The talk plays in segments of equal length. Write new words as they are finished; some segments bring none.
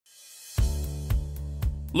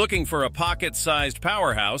Looking for a pocket-sized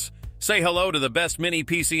powerhouse? Say hello to the best mini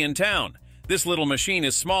PC in town. This little machine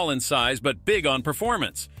is small in size but big on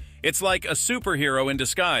performance. It's like a superhero in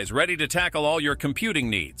disguise, ready to tackle all your computing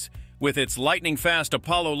needs. With its lightning-fast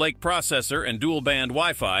Apollo Lake processor and dual-band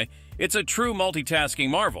Wi-Fi, it's a true multitasking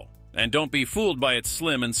marvel. And don't be fooled by its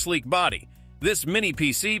slim and sleek body. This mini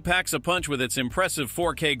PC packs a punch with its impressive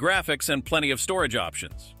 4K graphics and plenty of storage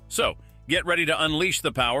options. So, get ready to unleash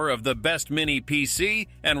the power of the best mini PC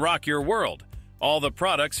and rock your world. All the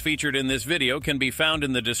products featured in this video can be found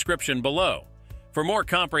in the description below. For more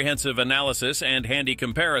comprehensive analysis and handy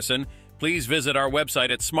comparison, please visit our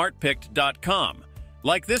website at smartpicked.com.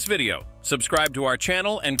 Like this video, subscribe to our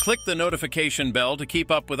channel, and click the notification bell to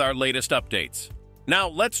keep up with our latest updates. Now,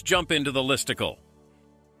 let's jump into the listicle.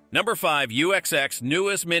 Number 5. UXX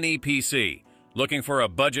newest Mini PC. Looking for a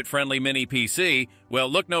budget-friendly Mini PC? Well,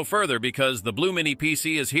 look no further because the blue Mini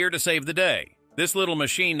PC is here to save the day. This little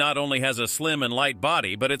machine not only has a slim and light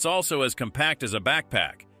body, but it's also as compact as a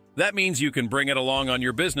backpack. That means you can bring it along on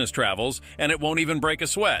your business travels, and it won't even break a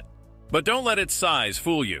sweat. But don't let its size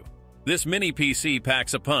fool you. This Mini PC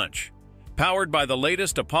packs a punch. Powered by the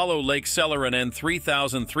latest Apollo Lake Celeron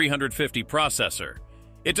N3350 processor,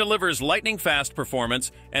 it delivers lightning-fast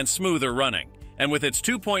performance and smoother running. And with its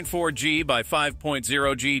 2.4G by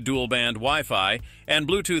 5.0G dual-band Wi-Fi and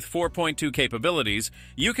Bluetooth 4.2 capabilities,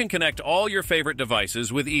 you can connect all your favorite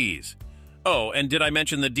devices with ease. Oh, and did I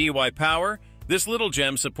mention the DY power? This little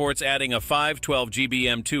gem supports adding a 512GB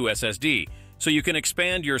M2 SSD, so you can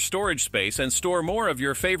expand your storage space and store more of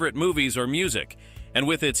your favorite movies or music. And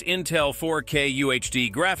with its Intel 4K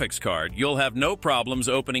UHD graphics card, you'll have no problems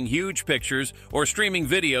opening huge pictures or streaming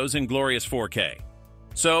videos in glorious 4K.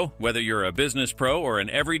 So, whether you're a business pro or an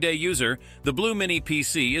everyday user, the Blue Mini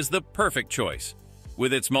PC is the perfect choice.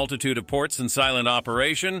 With its multitude of ports and silent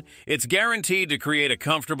operation, it's guaranteed to create a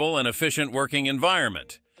comfortable and efficient working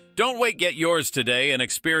environment. Don't wait, get yours today and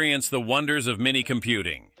experience the wonders of mini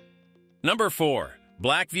computing. Number 4.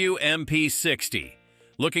 Blackview MP60.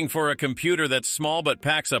 Looking for a computer that's small but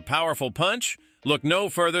packs a powerful punch? Look no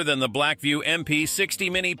further than the Blackview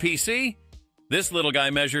MP60 Mini PC. This little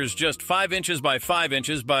guy measures just 5 inches by 5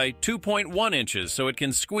 inches by 2.1 inches, so it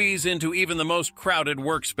can squeeze into even the most crowded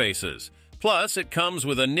workspaces. Plus, it comes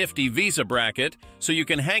with a nifty Visa bracket, so you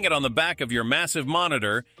can hang it on the back of your massive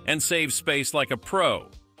monitor and save space like a pro.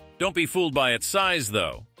 Don't be fooled by its size,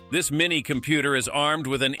 though. This mini computer is armed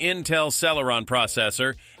with an Intel Celeron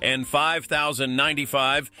processor and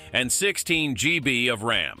 5095 and 16 GB of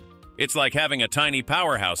RAM. It's like having a tiny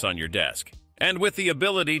powerhouse on your desk. And with the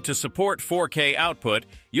ability to support 4K output,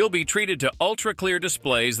 you'll be treated to ultra-clear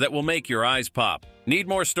displays that will make your eyes pop. Need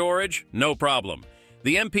more storage? No problem.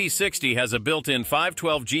 The MP60 has a built-in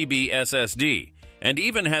 512GB SSD and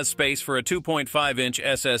even has space for a 2.5-inch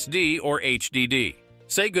SSD or HDD.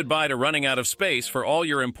 Say goodbye to running out of space for all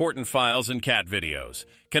your important files and cat videos.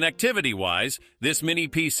 Connectivity-wise, this mini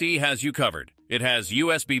PC has you covered. It has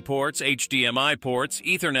USB ports, HDMI ports,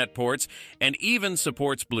 Ethernet ports, and even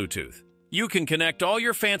supports Bluetooth. You can connect all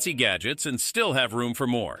your fancy gadgets and still have room for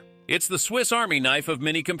more. It's the Swiss Army knife of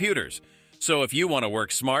mini computers. So if you want to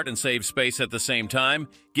work smart and save space at the same time,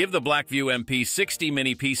 give the Blackview MP60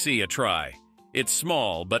 Mini PC a try. It's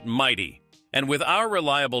small but mighty. And with our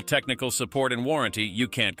reliable technical support and warranty, you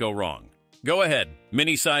can't go wrong. Go ahead,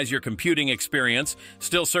 mini-size your computing experience.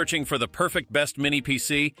 Still searching for the perfect best mini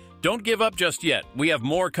PC? Don't give up just yet. We have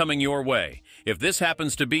more coming your way. If this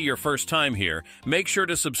happens to be your first time here, make sure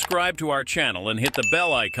to subscribe to our channel and hit the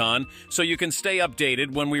bell icon so you can stay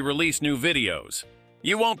updated when we release new videos.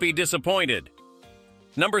 You won't be disappointed.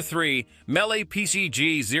 Number 3. MeLE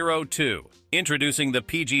PCG02. Introducing the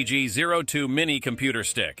PGG02 Mini Computer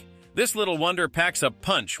Stick. This little wonder packs a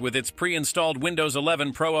punch with its pre-installed Windows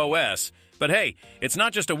 11 Pro OS. But hey, it's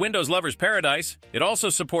not just a Windows lover's paradise. It also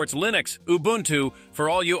supports Linux, Ubuntu, for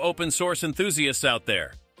all you open source enthusiasts out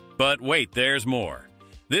there. But wait, there's more.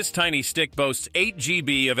 This tiny stick boasts 8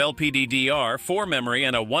 GB of LPDDR4 memory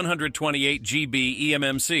and a 128 GB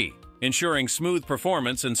eMMC, ensuring smooth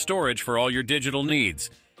performance and storage for all your digital needs.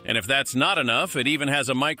 And if that's not enough, it even has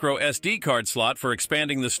a micro SD card slot for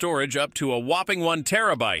expanding the storage up to a whopping 1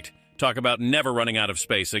 terabyte. Talk about never running out of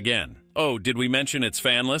space again. Oh, did we mention it's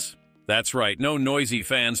fanless? That's right, no noisy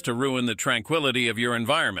fans to ruin the tranquility of your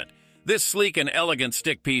environment. This sleek and elegant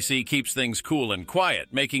stick PC keeps things cool and quiet,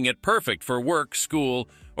 making it perfect for work, school,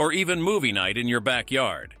 or even movie night in your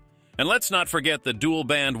backyard. And let's not forget the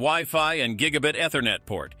dual-band Wi-Fi and gigabit Ethernet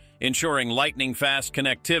port, ensuring lightning-fast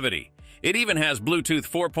connectivity. It even has Bluetooth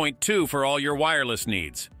 4.2 for all your wireless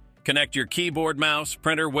needs. Connect your keyboard, mouse,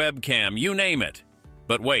 printer, webcam, you name it.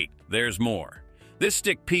 But wait, there's more. This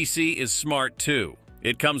stick PC is smart too.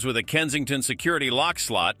 It comes with a Kensington security lock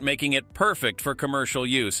slot, making it perfect for commercial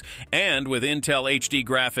use. And with Intel HD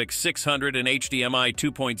Graphics 600 and HDMI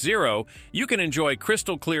 2.0, you can enjoy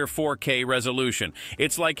crystal clear 4K resolution.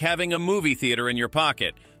 It's like having a movie theater in your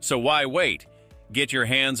pocket. So why wait? Get your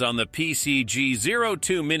hands on the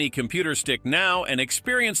PCG02 mini computer stick now and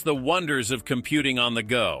experience the wonders of computing on the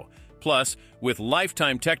go. Plus, with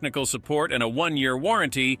lifetime technical support and a 1-year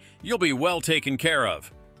warranty, you'll be well taken care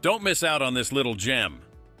of. Don't miss out on this little gem.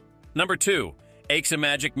 Number 2.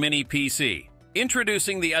 ACEMAGIC Mini PC.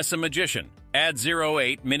 Introducing the ACEMAGIC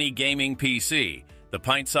AD08 Mini Gaming PC, the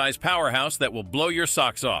pint-sized powerhouse that will blow your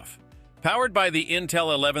socks off. Powered by the Intel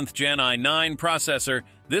 11th Gen i9 processor,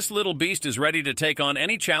 this little beast is ready to take on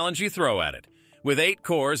any challenge you throw at it. With 8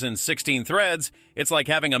 cores and 16 threads, it's like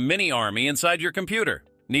having a mini army inside your computer.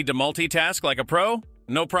 Need to multitask like a pro?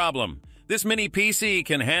 No problem. This mini PC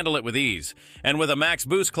can handle it with ease, and with a max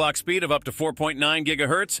boost clock speed of up to 4.9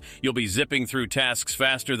 GHz, you'll be zipping through tasks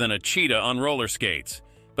faster than a cheetah on roller skates.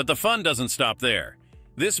 But the fun doesn't stop there.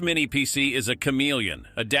 This mini PC is a chameleon,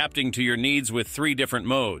 adapting to your needs with 3 different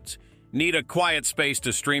modes. Need a quiet space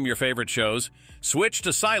to stream your favorite shows? Switch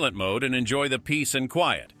to silent mode and enjoy the peace and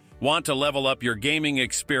quiet. Want to level up your gaming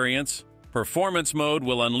experience? Performance mode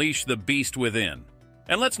will unleash the beast within.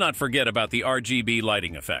 And let's not forget about the RGB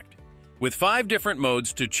lighting effect. With 5 different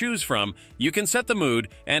modes to choose from, you can set the mood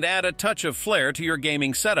and add a touch of flair to your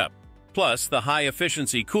gaming setup. Plus, the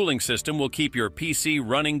high-efficiency cooling system will keep your PC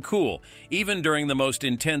running cool, even during the most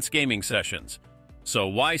intense gaming sessions. So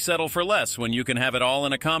why settle for less when you can have it all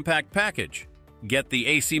in a compact package? Get the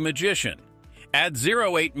ACEMAGIC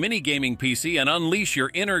AD08 Mini Gaming PC and unleash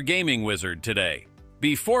your inner gaming wizard today.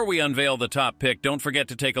 Before we unveil the top pick, don't forget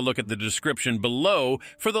to take a look at the description below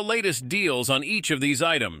for the latest deals on each of these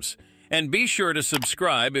items. And be sure to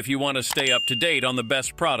subscribe if you want to stay up to date on the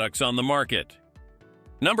best products on the market.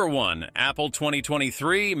 Number 1. Apple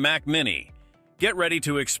 2023 Mac Mini. Get ready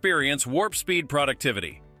to experience warp speed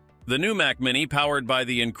productivity. The new Mac Mini, powered by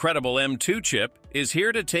the incredible M2 chip, is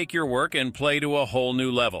here to take your work and play to a whole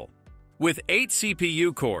new level. With 8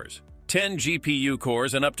 CPU cores, 10 GPU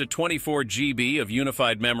cores, and up to 24 GB of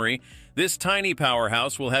unified memory, this tiny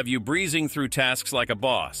powerhouse will have you breezing through tasks like a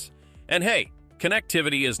boss. And hey,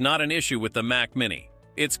 connectivity is not an issue with the Mac Mini.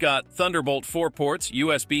 It's got Thunderbolt 4 ports,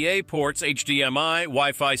 USB-A ports, HDMI,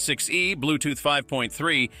 Wi-Fi 6E, Bluetooth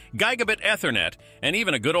 5.3, Gigabit Ethernet, and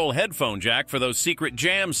even a good old headphone jack for those secret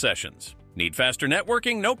jam sessions. Need faster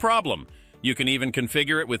networking? No problem. You can even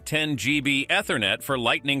configure it with 10 GB Ethernet for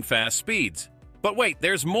lightning-fast speeds. But wait,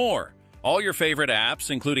 there's more! All your favorite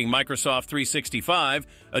apps, including Microsoft 365,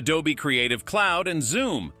 Adobe Creative Cloud, and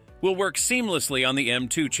Zoom, will work seamlessly on the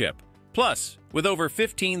M2 chip. Plus, with over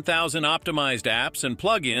 15,000 optimized apps and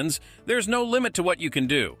plugins, there's no limit to what you can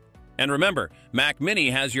do. And remember, Mac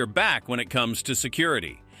Mini has your back when it comes to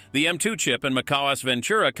security. The M2 chip and macOS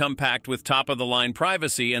Ventura come packed with top-of-the-line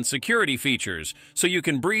privacy and security features, so you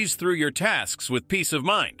can breeze through your tasks with peace of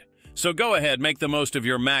mind. So go ahead, make the most of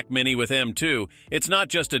your Mac Mini with M2. It's not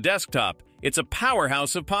just a desktop, it's a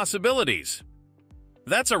powerhouse of possibilities.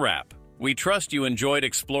 That's a wrap. We trust you enjoyed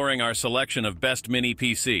exploring our selection of best mini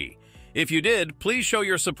PC. If you did, please show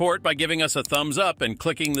your support by giving us a thumbs up and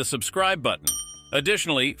clicking the subscribe button.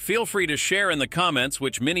 Additionally, feel free to share in the comments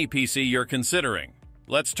which mini PC you're considering.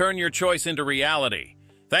 Let's turn your choice into reality.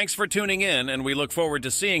 Thanks for tuning in, and we look forward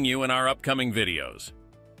to seeing you in our upcoming videos.